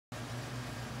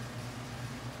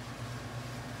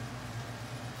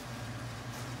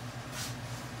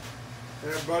Hey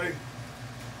everybody,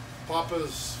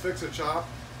 Papa's Fix-It Shop,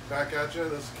 back at you.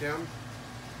 This is Kim.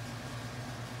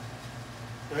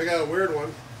 I got a weird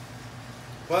one,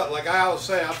 but like I always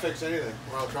say, I'll fix anything,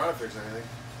 or I'll try to fix anything,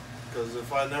 because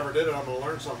if I never did it, I'm going to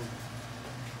learn something.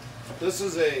 This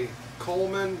is a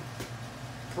Coleman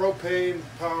propane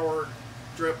powered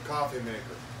drip coffee maker.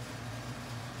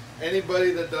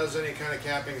 Anybody that does any kind of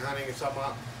camping, hunting, and something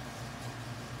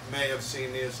may have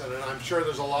seen these, and I'm sure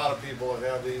there's a lot of people that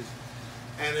have these.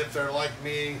 And if they're like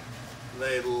me,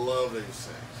 they love these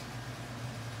things.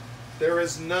 There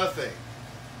is nothing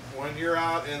when you're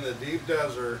out in the deep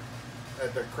desert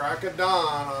at the crack of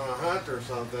dawn on a hunt or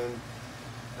something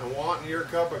and wanting your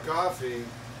cup of coffee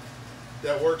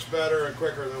that works better and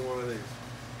quicker than one of these.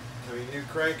 I mean, you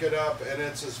crank it up and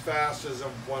it's as fast as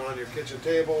one on your kitchen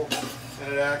table,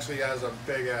 and it actually has a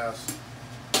big ass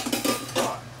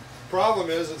pot.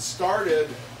 Problem is, it started,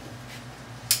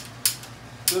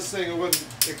 this thing,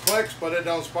 it clicks, but it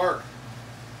don't spark.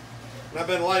 And I've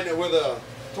been lighting it with a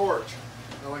torch,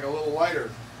 like a little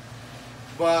lighter.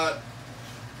 But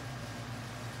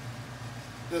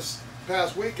this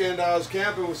past weekend I was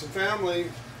camping with some family,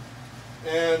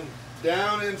 and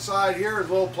down inside here is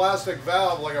a little plastic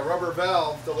valve, like a rubber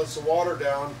valve that lets the water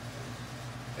down.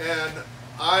 And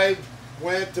I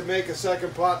went to make a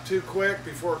second pot too quick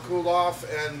before it cooled off,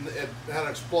 and it had an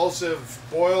explosive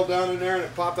boil down in there, and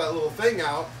it popped that little thing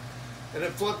out, and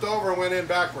it flipped over and went in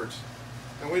backwards.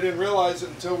 And we didn't realize it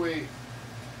until we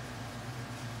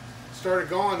started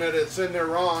going that it's in there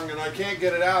wrong, and I can't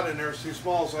get it out in there, it's too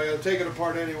small, so I gotta take it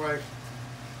apart anyway.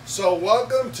 So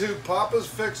welcome to Papa's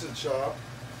Fix-It Shop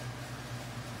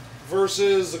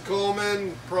versus the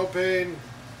Coleman propane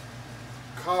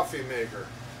coffee maker.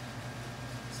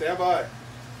 Stand by.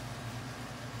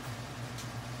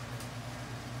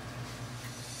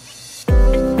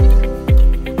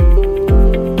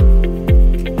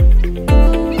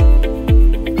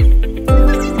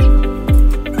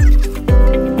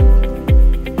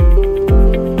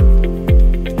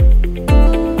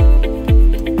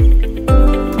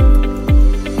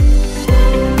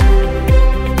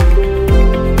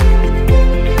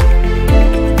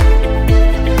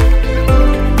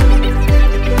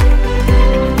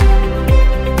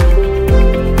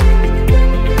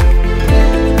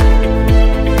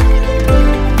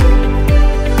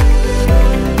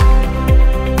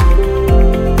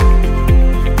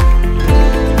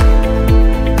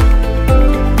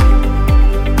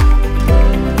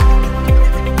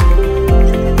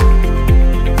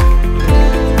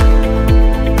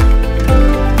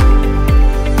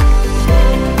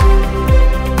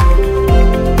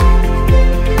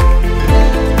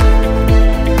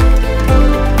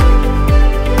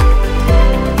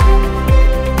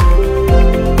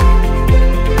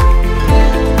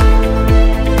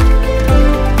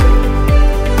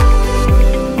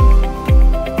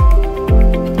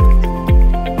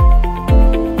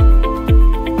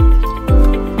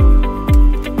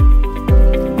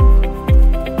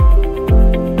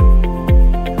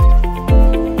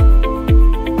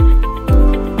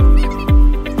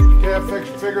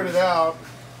 Figured it out.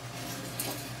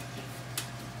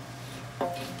 I'm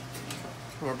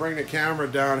going to bring the camera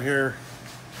down here,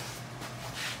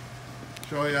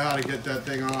 show you how to get that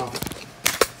thing off.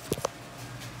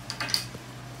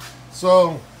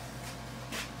 So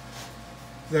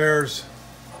there's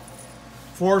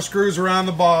 4 screws around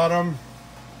the bottom,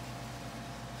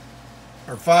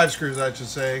 or 5 screws I should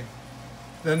say.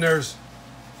 Then there's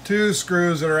 2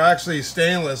 screws that are actually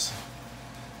stainless,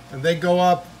 and they go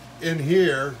up in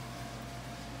here,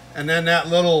 and then that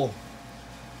little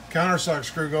countersunk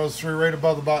screw goes through right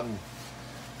above the button.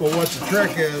 But what the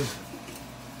trick is,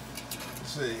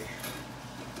 let's see,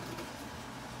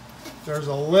 there's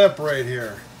a lip right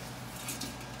here.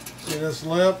 See this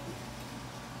lip?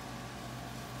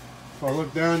 If I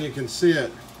look down, you can see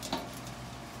it,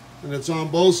 and it's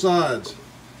on both sides,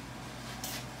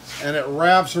 and it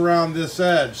wraps around this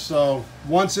edge. So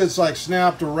once it's like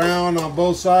snapped around on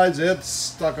both sides, it's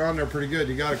stuck on there pretty good.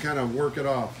 You got to kind of work it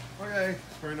off. Okay,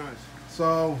 very nice.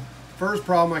 So first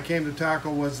problem I came to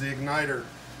tackle was the igniter.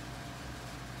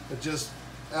 It just,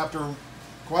 after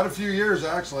quite a few years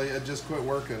actually, it just quit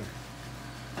working,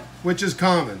 which is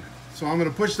common. So I'm going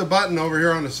to push the button over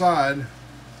here on the side.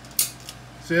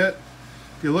 See it?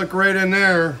 If you look right in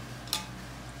there,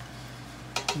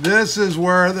 this is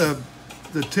where the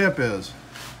tip is.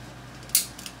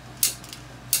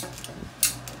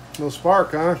 No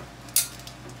spark, huh?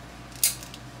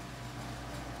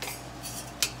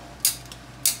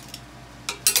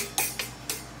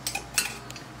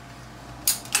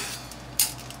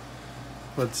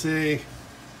 But see,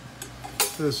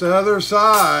 this other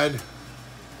side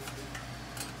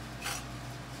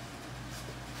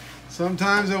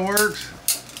Sometimes it works.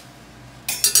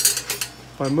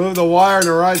 If I move the wire in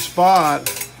the right spot,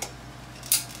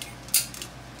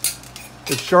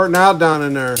 it's shorting out down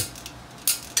in there.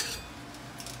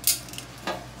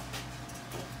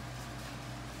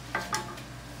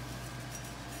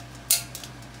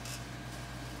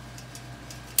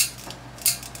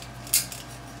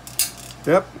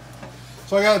 Yep.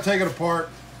 So I got to take it apart,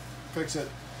 fix it.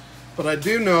 But I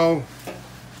do know,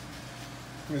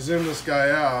 let me zoom this guy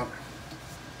out.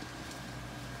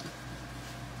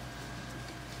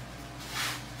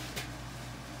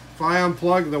 If I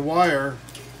unplug the wire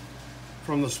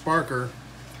from the sparker,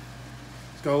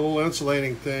 it's got a little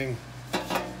insulating thing.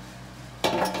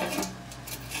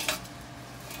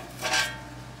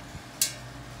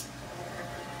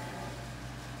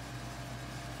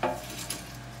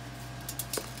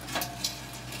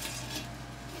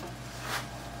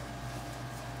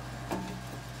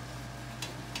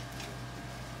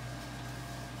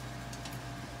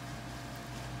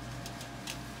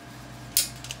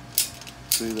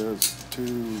 See, there's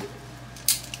 2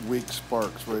 weak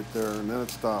sparks right there, and then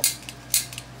it stopped.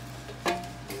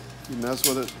 You mess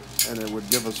with it, and it would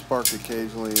give a spark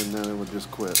occasionally, and then it would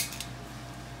just quit.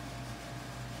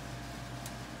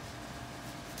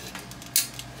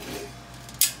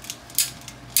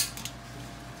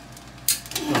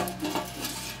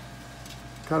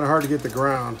 Kind of hard to get the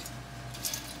ground.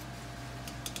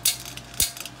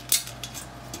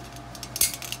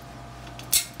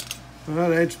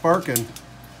 Well, it ain't sparking.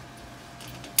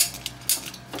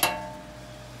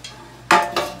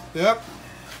 Yep,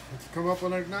 come up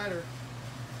with an igniter.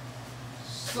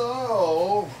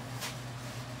 So,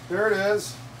 there it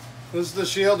is. This is the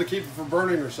shield to keep it from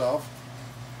burning yourself.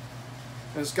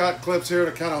 And it's got clips here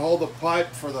to kind of hold the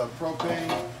pipe for the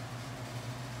propane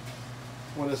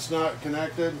when it's not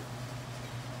connected.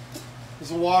 This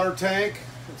is a water tank.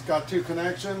 It's got 2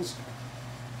 connections.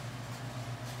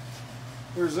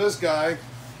 Here's this guy. You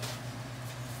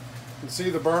can see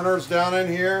the burners down in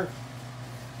here.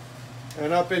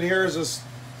 And up in here is this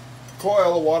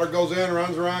coil. The water goes in,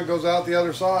 runs around, goes out the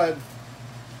other side.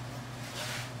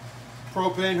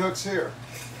 Propane hooks here.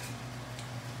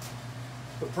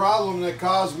 The problem that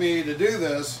caused me to do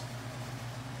this,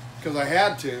 because I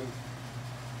had to,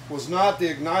 was not the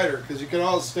igniter, because you can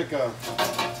always stick a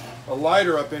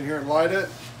lighter up in here and light it.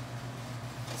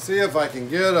 See if I can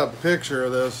get a picture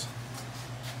of this.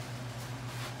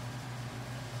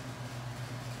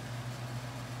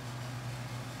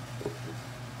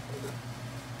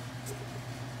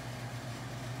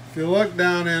 If you look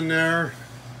down in there,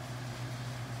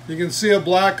 you can see a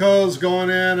black hose going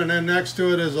in, and then next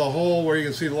to it is a hole where you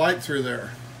can see light through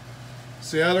there.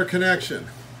 It's the other connection.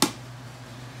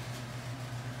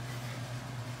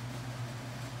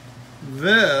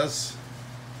 This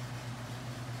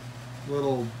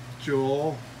little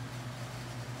jewel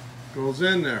goes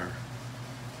in there.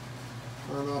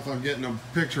 I don't know if I'm getting a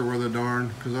picture with it,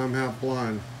 darn, because I'm half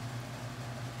blind.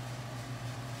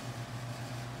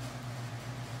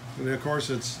 And of course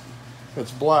it's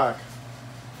black.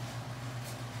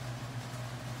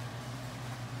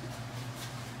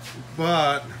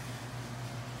 But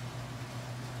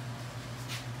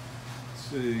let's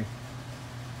see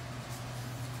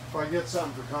if I get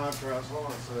something for contrast. Hold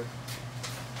on a sec.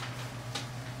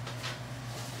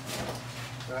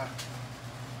 That.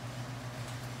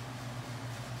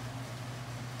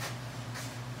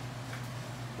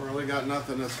 Really got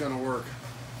nothing that's gonna work.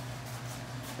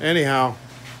 Anyhow,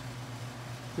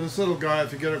 this little guy,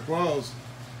 if you get it close,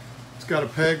 it's got a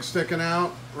peg sticking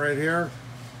out right here.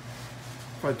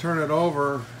 If I turn it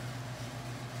over,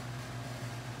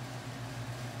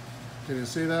 can you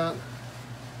see that?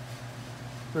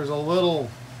 There's a little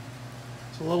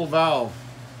valve.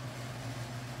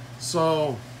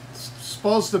 So it's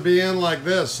supposed to be in like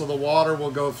this, so the water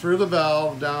will go through the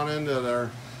valve down into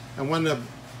there, and when the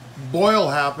boil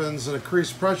happens and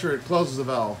increased pressure, it closes the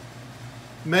valve.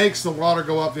 Makes the water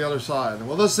go up the other side.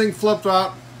 Well, this thing flipped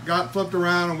out, got flipped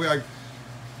around, and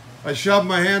I shoved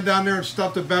my hand down there and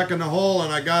stuffed it back in the hole,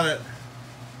 and I got it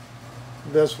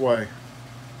this way.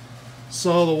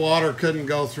 So the water couldn't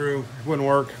go through, wouldn't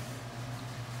work.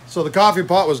 So the coffee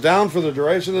pot was down for the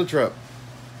duration of the trip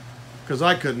because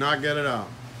I could not get it out.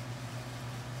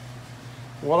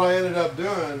 What I ended up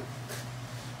doing,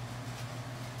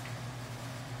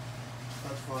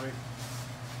 that's funny.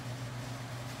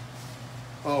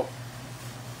 Oh,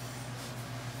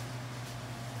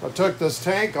 I took this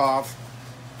tank off,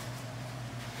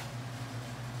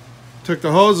 took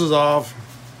the hoses off.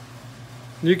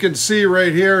 You can see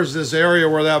right here is this area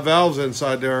where that valve's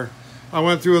inside there. I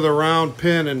went through with a round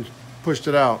pin and pushed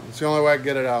it out. It's the only way I can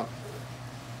get it out.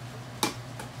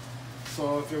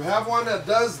 So if you have one that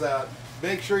does that,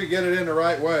 make sure you get it in the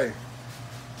right way.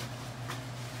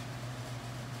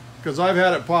 Because I've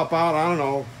had it pop out, I don't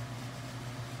know,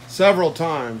 several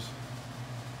times.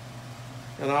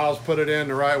 And I always put it in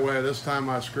the right way. This time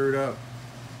I screwed up.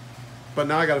 But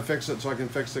now I got to fix it so I can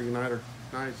fix the igniter.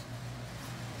 Nice.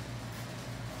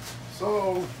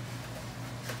 So,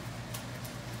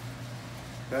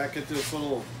 back at this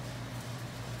little,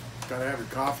 gotta have your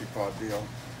coffee pot deal.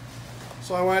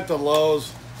 So I went to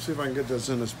Lowe's, see if I can get this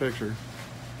in this picture.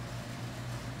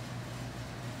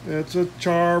 It's a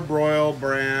Charbroil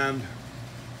brand.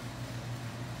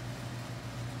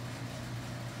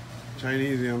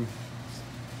 Chinesium.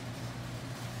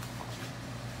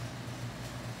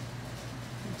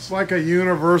 It's like a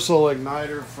universal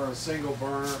igniter for a single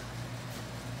burner.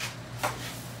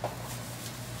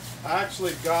 I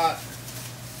actually got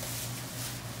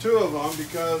 2 of them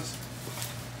because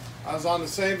I was on the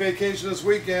same vacation this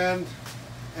weekend,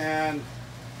 and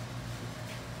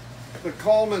the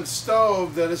Coleman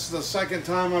stove, that this is the second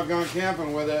time I've gone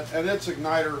camping with it, and its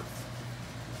igniter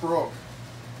broke.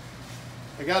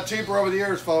 It got cheaper over the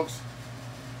years, folks.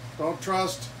 Don't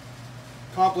trust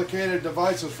complicated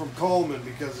devices from Coleman,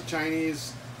 because the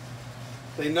Chinese,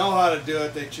 they know how to do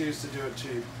it, they choose to do it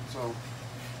cheap. So,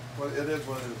 well, it is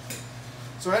what it is.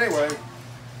 So anyway,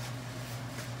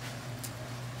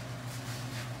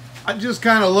 I just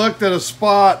kind of looked at a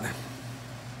spot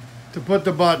to put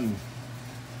the button.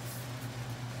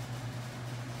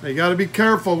 You got to be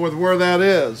careful with where that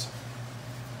is.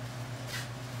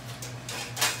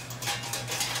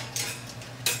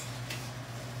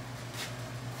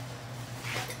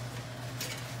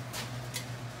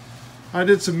 I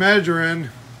did some measuring.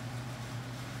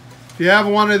 If you have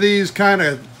one of these kind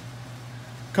of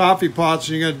coffee pots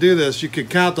and you're going to do this, you could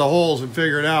count the holes and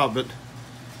figure it out, but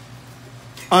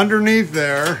underneath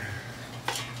there,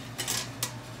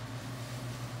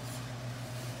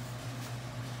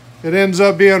 it ends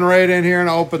up being right in here in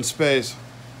an open space.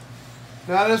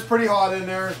 Now it is pretty hot in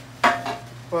there,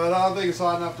 but I don't think it's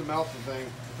hot enough to melt the thing.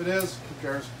 If it is, who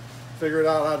cares? Figure it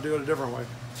out how to do it a different way.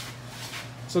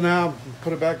 So now,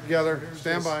 put it back together.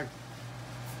 Stand by.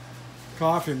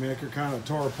 Coffee maker kind of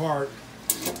tore apart.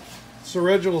 It's the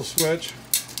original switch.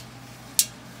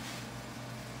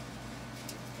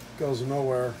 Goes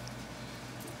nowhere.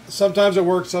 Sometimes it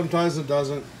works, sometimes it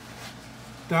doesn't.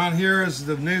 Down here is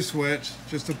the new switch,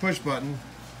 just a push button,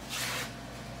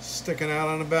 sticking out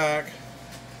on the back,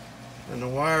 and the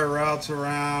wire routes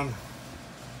around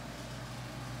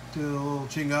to the little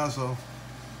chingazo.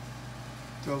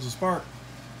 Goes a spark.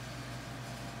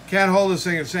 Can't hold this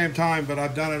thing at the same time, but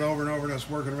I've done it over and over and it's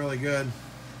working really good.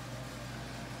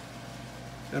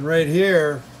 And right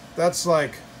here, that's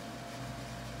like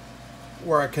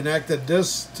where I connected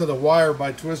this to the wire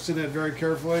by twisting it very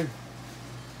carefully,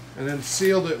 and then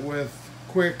sealed it with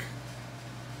quick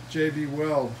JB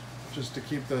weld, just to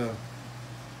keep the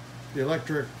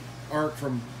electric arc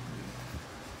from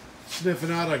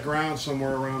sniffing out of ground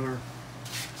somewhere around there.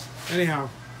 Anyhow,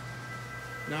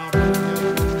 now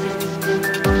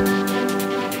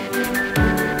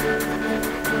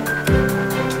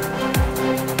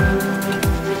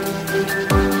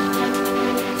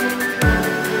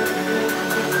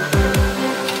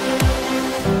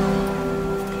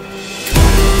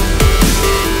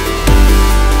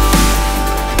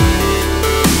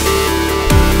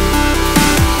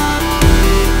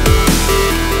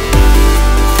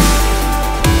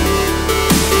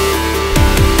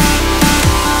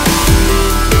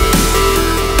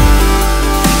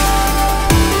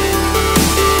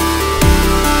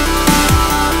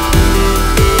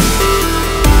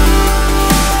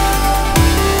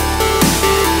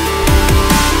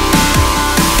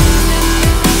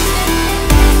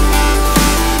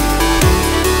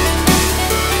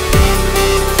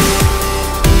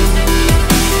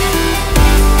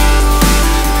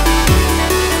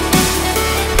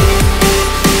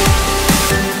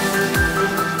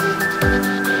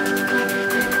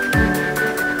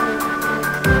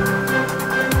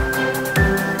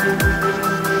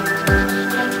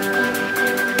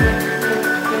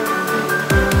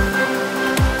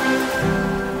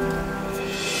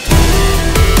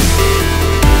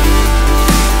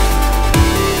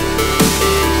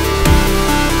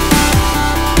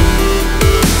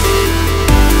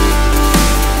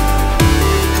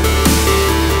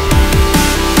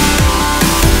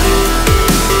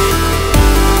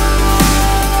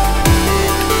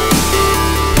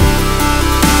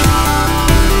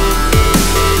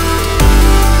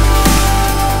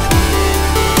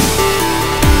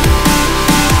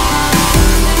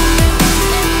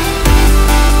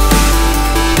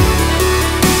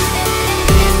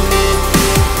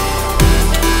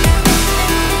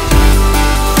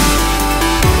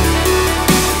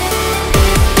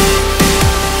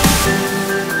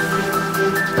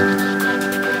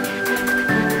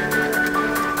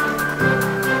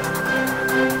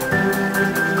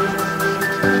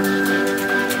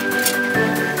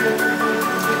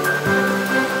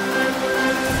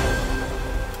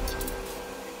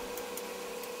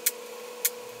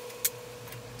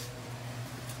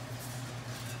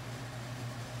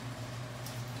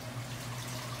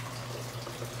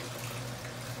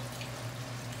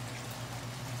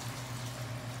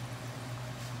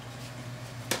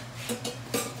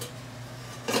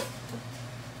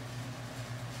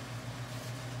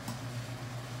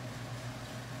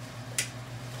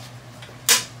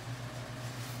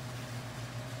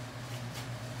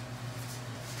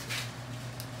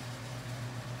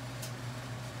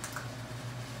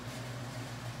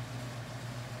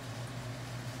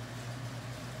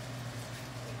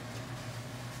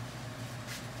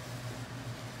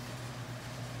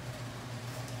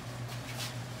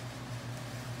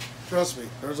Trust me,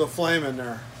 there's a flame in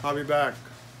there. I'll be back.